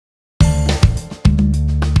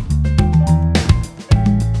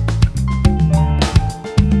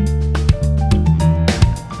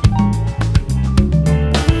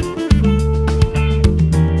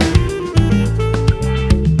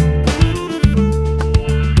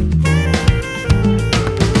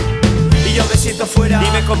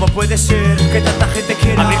¿Cómo puede ser que tanta gente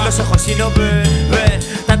quiera abrir los ojos y no ver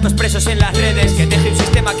tantos presos en las redes? Que deje un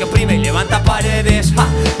sistema que oprime y levanta paredes.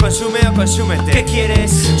 Consume o consúmete, ¿qué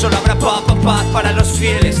quieres? Solo habrá paz para los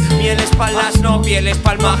fieles. Mieles para las no, pieles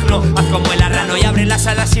para el magno. Haz como el arrano y abre las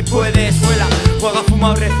alas si puedes. Vuela, juega,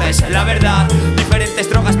 fuma o reza, esa es la verdad. Diferentes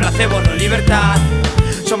drogas, placebo, no libertad.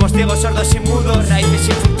 Somos ciegos, sordos y mudos, raíces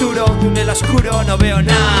sin futuro, túnel oscuro, no veo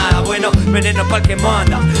nada bueno. Veneno pa'l que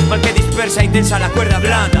manda, pa'l que dispersa, intensa la cuerda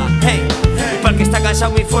blanda. Hey, pa'l que está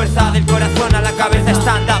cansado y fuerza del corazón a la cabeza.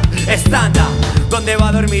 Stand up, ¿dónde va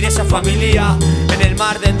a dormir esa familia? En el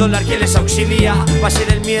mar del dólar, ¿quién les auxilia? ¿Va a ser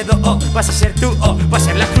el miedo o vas a ser tú o va a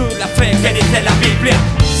ser la cruz, la fe que dice la Biblia?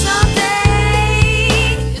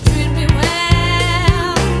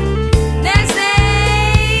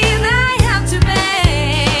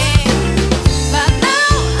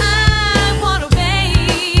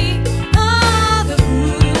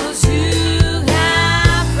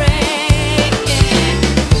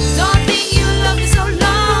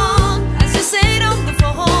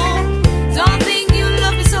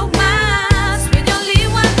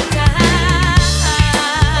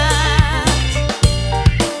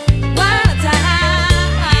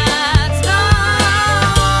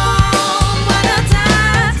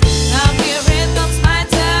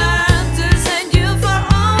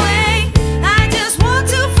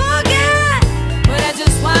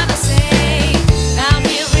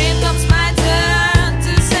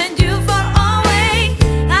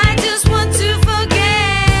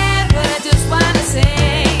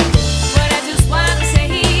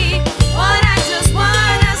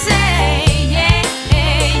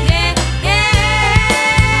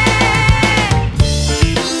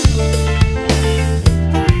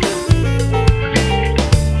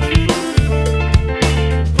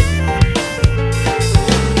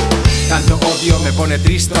 Me pone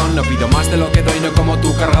tristón, no pido más de lo que doy, no como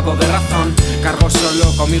tú cargado de razón. Cargo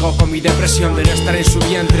solo conmigo con mi depresión de no estar en su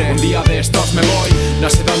vientre. Un día de estos me voy, no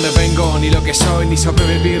sé dónde vengo, ni lo que soy, ni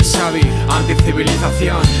sobrevivir, Xavi.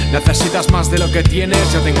 Anticivilización, necesitas más de lo que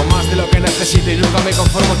tienes, yo tengo más de lo que necesito y nunca me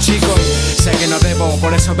conformo, chico. Sé que no debo,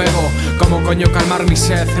 por eso bebo. ¿Cómo coño calmar mi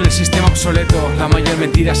sed en el sistema obsoleto? La mayor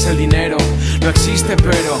mentira es el dinero, no existe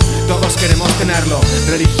pero todos queremos tenerlo.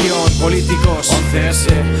 Religión, políticos,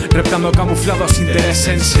 11S, reptando camuflados,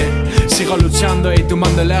 interesense. Sigo luchando y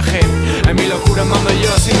tumbando el eje, en mi locura mando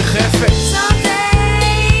yo sin jefe.